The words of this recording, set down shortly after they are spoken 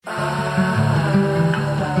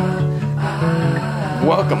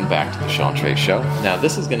Welcome back to the Sean Trey Show. Now,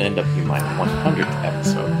 this is going to end up being my 100th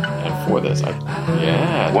episode, and for this, I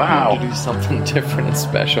wanted to do something different and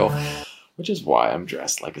special, which is why I'm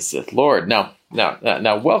dressed like a Sith Lord. Now,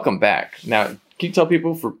 welcome back. Now, can you tell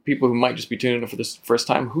people, for people who might just be tuning in for this first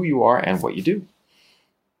time, who you are and what you do?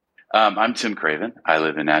 I'm Tim Craven. I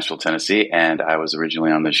live in Nashville, Tennessee, and I was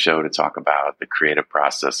originally on this show to talk about the creative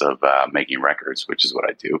process of making records, which is what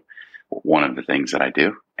I do. One of the things that I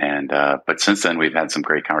do. And but since then, we've had some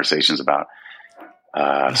great conversations about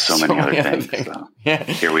so many other things. So yeah.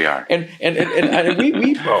 Here we are. And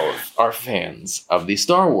we both are fans of the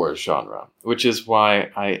Star Wars genre, which is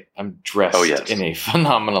why I am dressed in a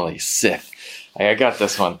phenomenally Sith. I got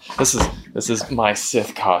this one. This is my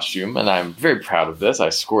Sith costume, and I'm very proud of this. I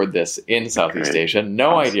scored this in Southeast Asia.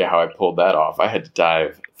 No idea how I pulled that off. I had to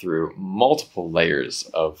dive through multiple layers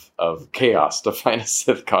of chaos to find a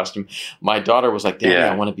Sith costume. My daughter was like, Daddy,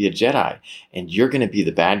 I want to be a Jedi, and you're going to be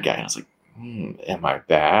the bad guy. And I was like, am I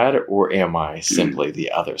bad, or am I simply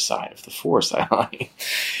the other side of the Force?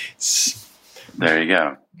 There you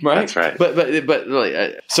go. Right? That's right. But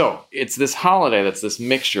really, so it's this holiday that's this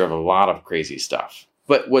mixture of a lot of crazy stuff.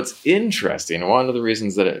 But what's interesting, one of the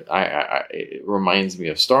reasons that it reminds me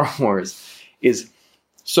of Star Wars is,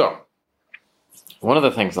 so one of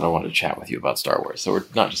the things that I wanted to chat with you about Star Wars, so we're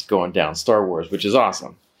not just going down Star Wars, which is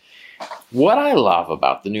awesome. What I love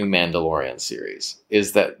about the new Mandalorian series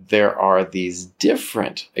is that there are these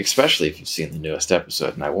different, especially if you've seen the newest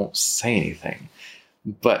episode, and I won't say anything,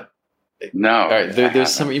 but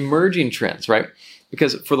there's some emerging trends, right?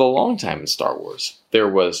 Because for the long time in Star Wars, there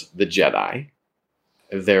was the Jedi,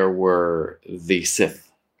 there were the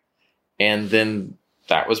Sith, and then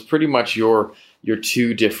that was pretty much your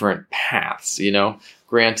two different paths, you know?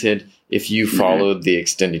 Granted, if you followed the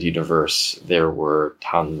extended universe, there were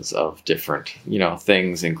tons of different,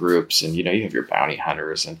 things and groups, and, you have your bounty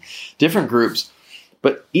hunters and different groups,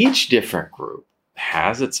 but each different group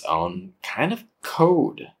has its own kind of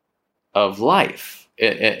code of life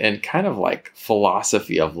and kind of like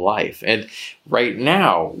philosophy of life. And right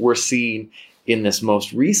now we're seeing in this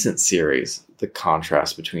most recent series the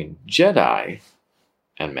contrast between Jedi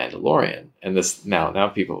and Mandalorian. And this now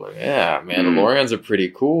people are like, Mandalorians are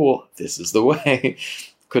pretty cool. This is the way.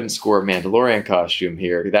 Couldn't score a Mandalorian costume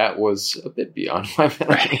here. That was a bit beyond my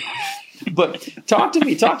ability. But talk to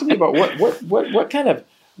me about what kind of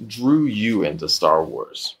drew you into Star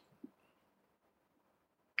Wars?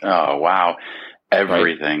 Oh, wow.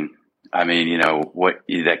 Everything. Right. I mean,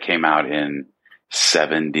 that came out in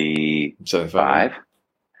 75,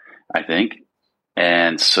 I think.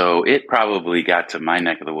 And so it probably got to my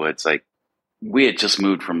neck of the woods. Like, we had just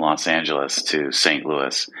moved from Los Angeles to St.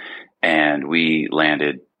 Louis, and we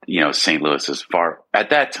landed, St. Louis is far. At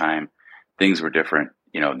that time, things were different.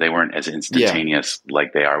 They weren't as instantaneous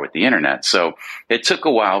like they are with the internet. So it took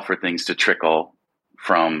a while for things to trickle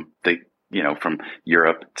from from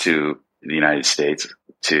Europe to the United States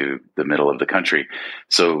to the middle of the country.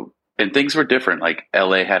 So, and things were different. Like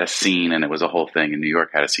LA had a scene and it was a whole thing, and New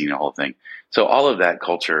York had a scene and a whole thing. So all of that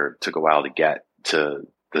culture took a while to get to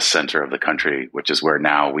the center of the country, which is where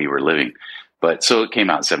now we were living. But so it came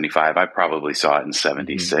out in 75. I probably saw it in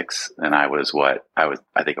 76. And I think I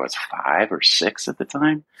was 5 or 6 at the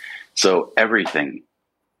time. So everything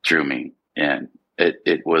drew me in.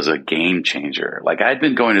 It was a game changer. Like, I'd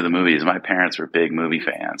been going to the movies. My parents were big movie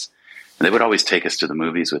fans, and they would always take us to the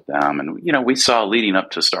movies with them. And, we saw leading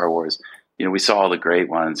up to Star Wars, we saw all the great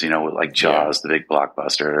ones, like Jaws, the big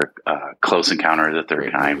blockbuster, Close Encounter of the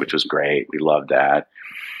Third Kind, which was great. We loved that.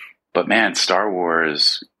 But man, Star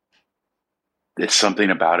Wars, it's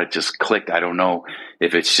something about it just clicked. I don't know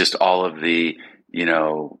if it's just all of the,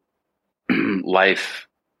 life,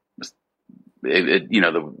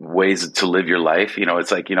 the ways to live your life.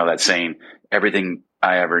 It's like, that saying, everything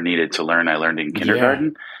I ever needed to learn, I learned in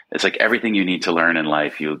kindergarten. Yeah. It's like everything you need to learn in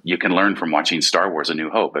life, you can learn from watching Star Wars: A New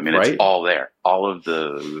Hope. I mean, It's all there, all of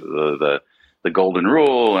the golden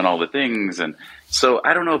rule and all the things. And so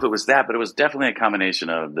I don't know if it was that, but it was definitely a combination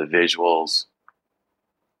of the visuals.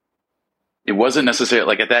 It wasn't necessarily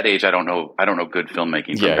like, at that age, I don't know good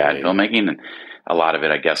filmmaking from bad filmmaking. And a lot of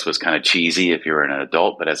it, I guess, was kind of cheesy if you were an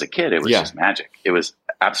adult, but as a kid, it was just magic. It was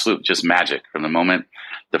absolute just magic from the moment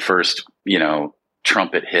the first,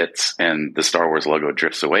 trumpet hits and the Star Wars logo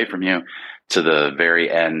drifts away from you to the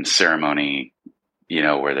very end ceremony,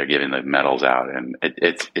 where they're giving the medals out. And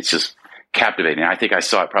it's just captivating. I think I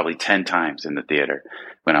saw it probably 10 times in the theater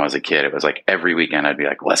when I was a kid. It was like every weekend I'd be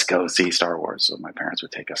like, let's go see Star Wars. So my parents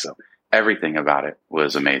would take us. So everything about it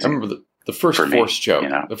was amazing. I remember the first Force choke.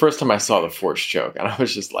 The first time I saw the Force choke, and I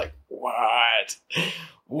was just like,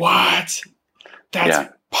 what?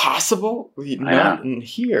 that's possible. Not in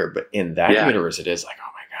here, but in that universe, it is like,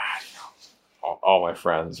 oh my God, all my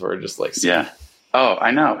friends were just like, Oh,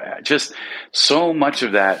 I know. Just so much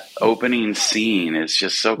of that opening scene is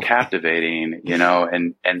just so captivating,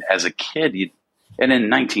 and as a kid, and in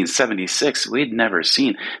 1976, we'd never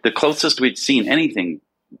seen, the closest we'd seen anything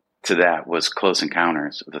to that was Close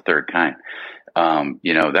Encounters of the Third Kind.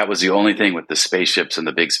 That was the only thing with the spaceships and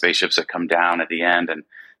the big spaceships that come down at the end, and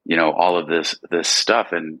all of this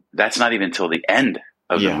stuff, and that's not even till the end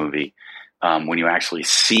of the movie. When you actually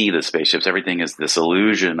see the spaceships, everything is this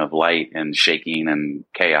illusion of light and shaking and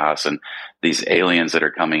chaos, and these aliens that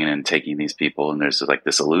are coming in and taking these people, and there's like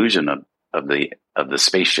this illusion of the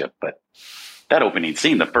spaceship. But that opening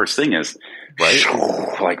scene, the first thing is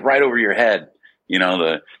like right over your head.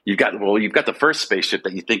 You've got the first spaceship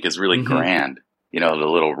that you think is really grand. The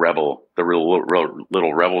little rebel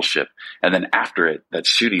ship, and then after it, that's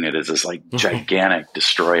shooting it is this like gigantic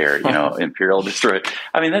destroyer, Imperial destroyer.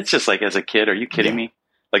 I mean, that's just like, as a kid, are you kidding me?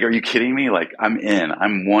 Like, are you kidding me? Like, I'm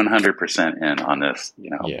 100% in on this.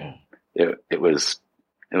 It was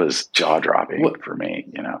jaw dropping for me.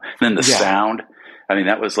 And then the sound. I mean,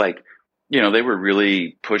 that was like, they were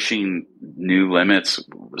really pushing new limits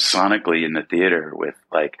sonically in the theater with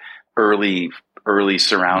like early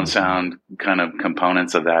surround sound kind of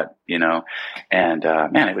components of that, and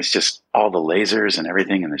man, it was just all the lasers and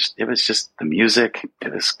everything, and it was just the music.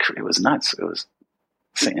 It was nuts. It was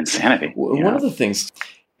insanity. One of the things,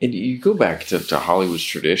 and you go back to Hollywood's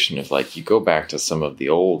tradition of like, you go back to some of the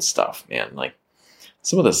old stuff, man, like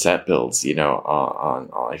some of the set builds, on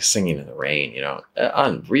like Singing in the Rain,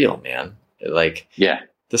 unreal, man. Like,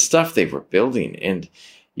 the stuff they were building, and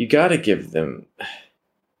you got to give them.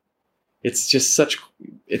 It's just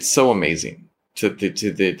it's so amazing to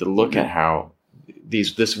look at how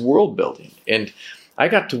this world building. And I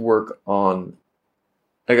got to work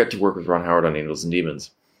with Ron Howard on Angels and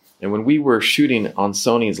Demons. And when we were shooting on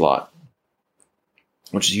Sony's lot,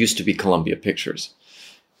 which used to be Columbia Pictures,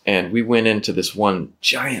 and we went into this one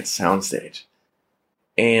giant soundstage,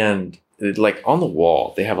 and like on the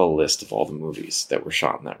wall, they have a list of all the movies that were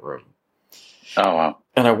shot in that room. Oh, wow.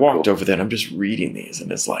 And I walked over there and I'm just reading these,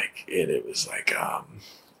 and it's like, it was like,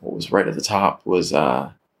 what was right at the top was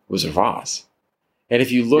Voss. And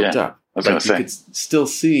if you looked up, like, you could still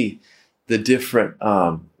see the different,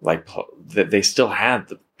 that they still had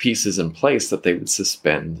the pieces in place that they would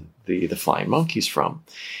suspend the flying monkeys from.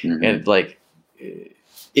 Mm-hmm. And like,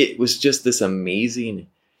 it was just this amazing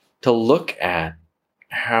to look at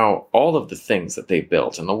how all of the things that they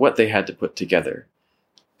built and what they had to put together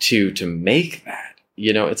to make that,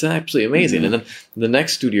 it's absolutely amazing. Mm-hmm. And then the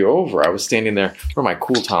next studio over, I was standing there for my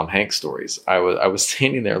cool Tom Hanks stories. I was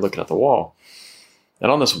standing there looking at the wall,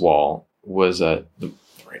 and on this wall was right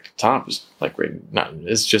at the top, was like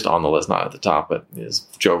it's just on the list, not at the top, but is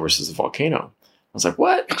Joe versus the Volcano. I was like,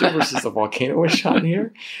 what? Joe versus the Volcano was shot in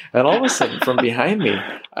here? And all of a sudden, from behind me,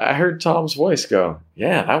 I heard Tom's voice go,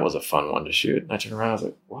 yeah, that was a fun one to shoot. And I turned around, I was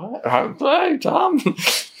like, what? Hi, Tom.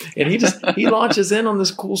 And he launches in on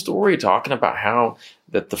this cool story talking about how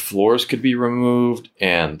that the floors could be removed,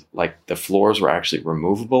 and like the floors were actually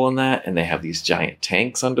removable in that. And they have these giant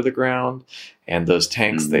tanks under the ground, and those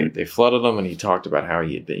tanks, they flooded them. And he talked about how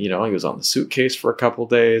he had been, he was on the suitcase for a couple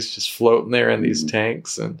days, just floating there in these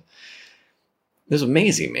tanks. And it was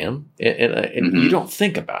amazing, man. And you don't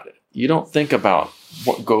think about it. You don't think about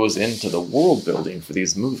what goes into the world building for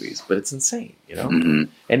these movies, but it's insane,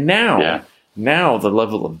 Mm-hmm. And now the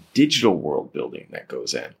level of digital world building that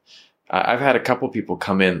goes in. I've had a couple people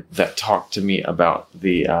come in that talk to me about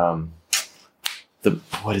the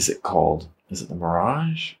what is it called? Is it the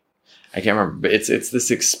Mirage? I can't remember, but it's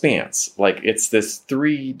this expanse. Like, it's this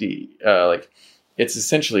 3D, like it's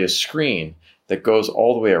essentially a screen that goes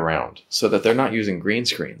all the way around, so that they're not using green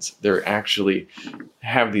screens. They're actually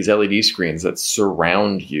have these LED screens that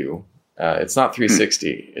surround you. It's not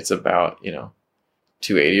 360. It's about,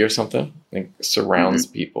 280 or something. It surrounds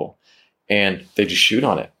people, and they just shoot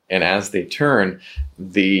on it. And as they turn,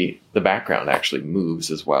 the background actually moves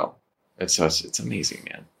as well. And so it's amazing,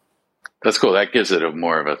 man. That's cool. That gives it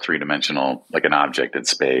more of a three-dimensional, like an object in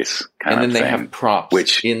space kind of thing. And then they have props,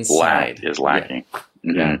 which inside is lacking.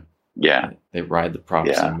 Yeah. Mm-hmm. Yeah. They ride the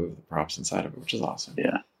props and move the props inside of it, which is awesome.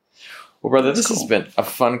 Yeah. Well, brother, this has been a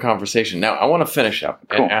fun conversation. Now, I want to finish up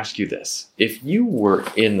and ask you this. If you were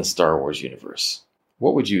in the Star Wars universe,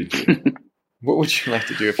 what would you do? What would you like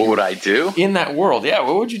to do? What would I do? In that world, yeah.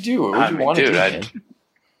 What would you do? What would you want to do?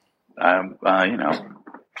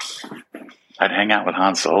 I'd hang out with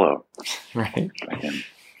Han Solo. Right.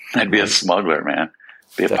 I'd be a smuggler, man.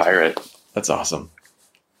 Be a pirate. That's awesome.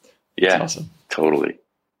 Yeah. That's awesome. Totally.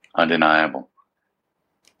 Undeniable.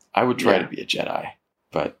 I would try to be a Jedi,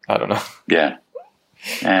 but I don't know. Yeah.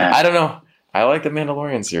 I don't know. I like the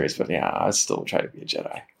Mandalorian series, but yeah, I still try to be a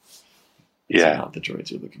Jedi. These are not the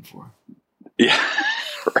droids you're looking for. Yeah.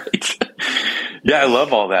 Right. Yeah, I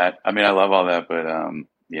love all that. I mean, I love all that, but I'm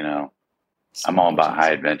all about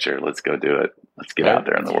high adventure. Let's go do it. Let's get out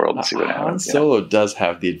there in the world and see what happens. Han Solo does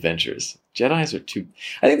have the adventures. Jedis are too.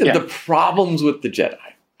 I think that the problems with the Jedi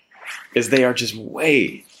is they are just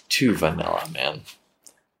way too vanilla, man.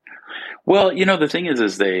 Well, the thing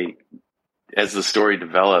is they, as the story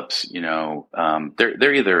develops,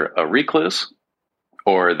 they're either a recluse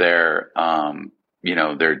or they're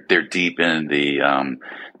deep in the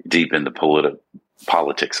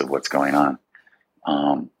politics of what's going on.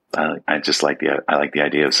 I just like the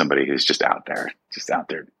idea of somebody who's just out there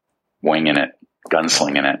winging it,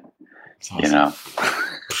 gunslinging it. Awesome.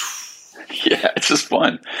 Yeah, it's just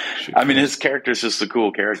fun. I mean, his character is just a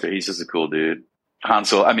cool character. He's just a cool dude.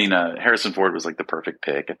 Harrison Ford was like the perfect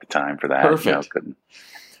pick at the time for that. Perfect.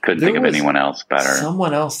 Couldn't think of anyone else better.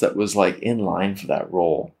 Someone else that was like in line for that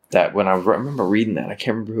role. That when I remember reading that, I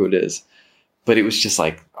can't remember who it is, but it was just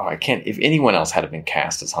like, I can't. If anyone else had been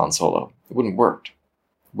cast as Han Solo, it wouldn't have worked.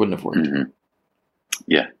 Mm-hmm.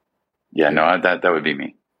 Yeah. No, that would be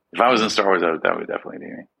me. If I was in Star Wars, that would definitely be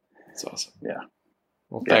me. That's awesome. Yeah.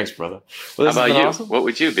 Well, thanks, brother. Well, how about you? Awesome. What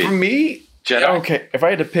would you be? For me, Jedi. Okay, if I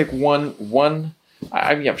had to pick one,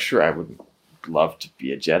 I mean, I'm sure I would love to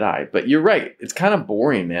be a Jedi, but you're right. It's kind of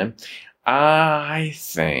boring, man. I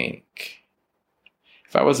think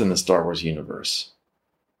if I was in the Star Wars universe,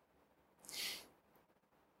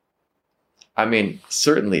 I mean,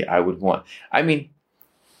 certainly I would want. I mean,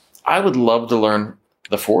 I would love to learn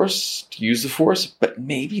the Force, to use the Force, but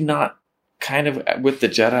maybe not kind of with the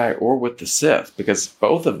Jedi or with the Sith, because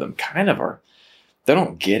both of them kind of are, they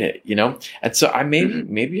don't get it, And so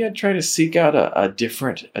maybe I'd try to seek out a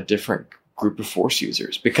different group of Force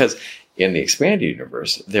users, because in the expanded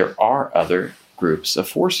universe, there are other groups of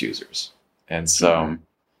Force users. And so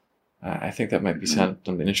I think that might be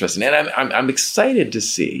something interesting. And I'm excited to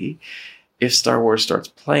see if Star Wars starts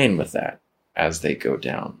playing with that as they go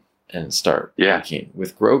down and start working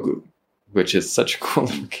with Grogu, which is such a cool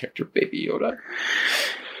little character, Baby Yoda.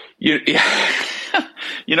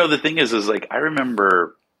 The thing is like, I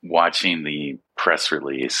remember watching the press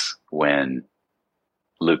release when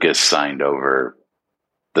Lucas signed over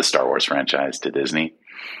the Star Wars franchise to Disney,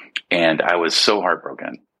 and I was so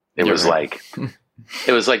heartbroken. It was like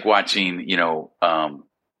watching, it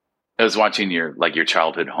was watching your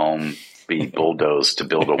childhood home be bulldozed to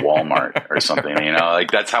build a Walmart or something,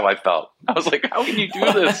 like that's how I felt. I was like, how can you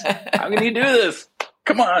do this? How can you do this?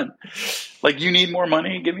 Come on. Like, you need more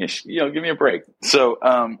money. Give me a break. So,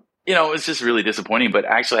 it's just really disappointing, but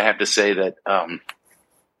actually I have to say that,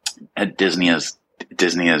 Disney has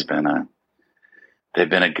been they've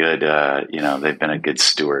been a good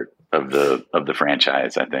steward of the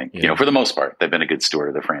franchise, I think. For the most part, they've been a good steward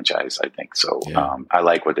of the franchise, I think. So, I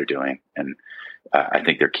like what they're doing, and I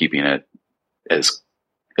think they're keeping it as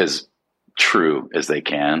true as they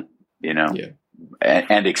can,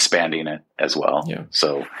 and expanding it as well. Yeah.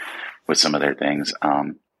 So with some of their things,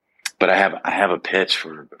 but I have a pitch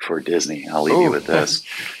for Disney. I'll leave you with this.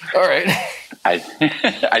 All right. I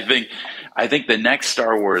think the next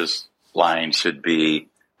Star Wars line should be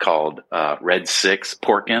called Red 6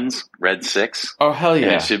 Porkins. Red 6. Oh, hell yeah!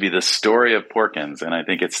 And it should be the story of Porkins, and I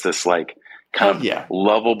think it's this like kind of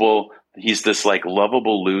lovable. He's this like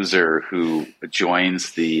lovable loser who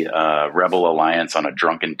joins the Rebel Alliance on a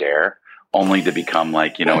drunken dare, only to become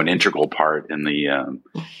like an integral part in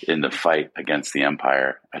the fight against the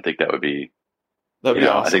Empire. I think that would be. That'd be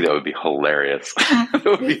awesome. I think that would be hilarious. That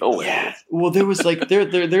would be hilarious. Yeah. Well, there was like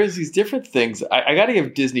there's these different things. I got to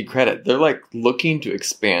give Disney credit. They're like looking to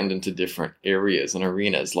expand into different areas and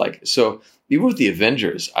arenas. Like, so even with the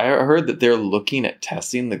Avengers, I heard that they're looking at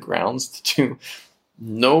testing the grounds to do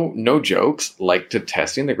no jokes, like to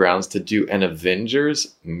testing the grounds to do an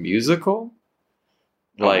Avengers musical.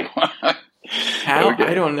 Like how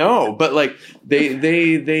I don't know, but like they're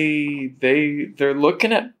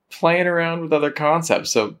looking at playing around with other concepts.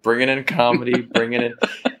 So bringing in comedy, bringing in.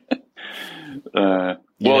 Well,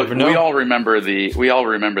 we all remember the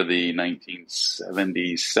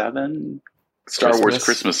 1977 Star Wars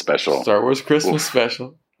Christmas special. Star Wars Christmas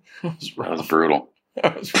special. That was brutal.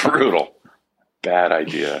 That was brutal. Bad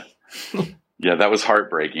idea. Yeah, that was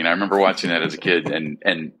heartbreaking. I remember watching that as a kid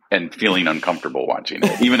and feeling uncomfortable watching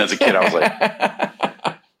it. Even as a kid, I was like,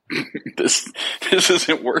 this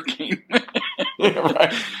isn't working. Yeah,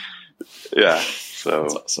 right. Yeah. So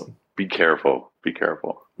that's awesome. Be careful. Right.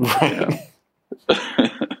 Yeah.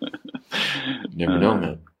 Never know,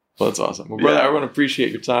 man. Well, that's awesome. Well, brother, I want to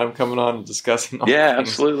appreciate your time coming on and discussing all things.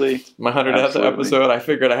 Absolutely. My 100th episode, I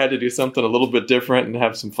figured I had to do something a little bit different and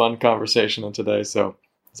have some fun conversation on today. So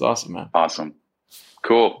it's awesome, man. Awesome.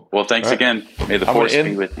 Cool. Well, thanks again. May the force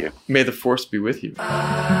be with you. May the force be with you.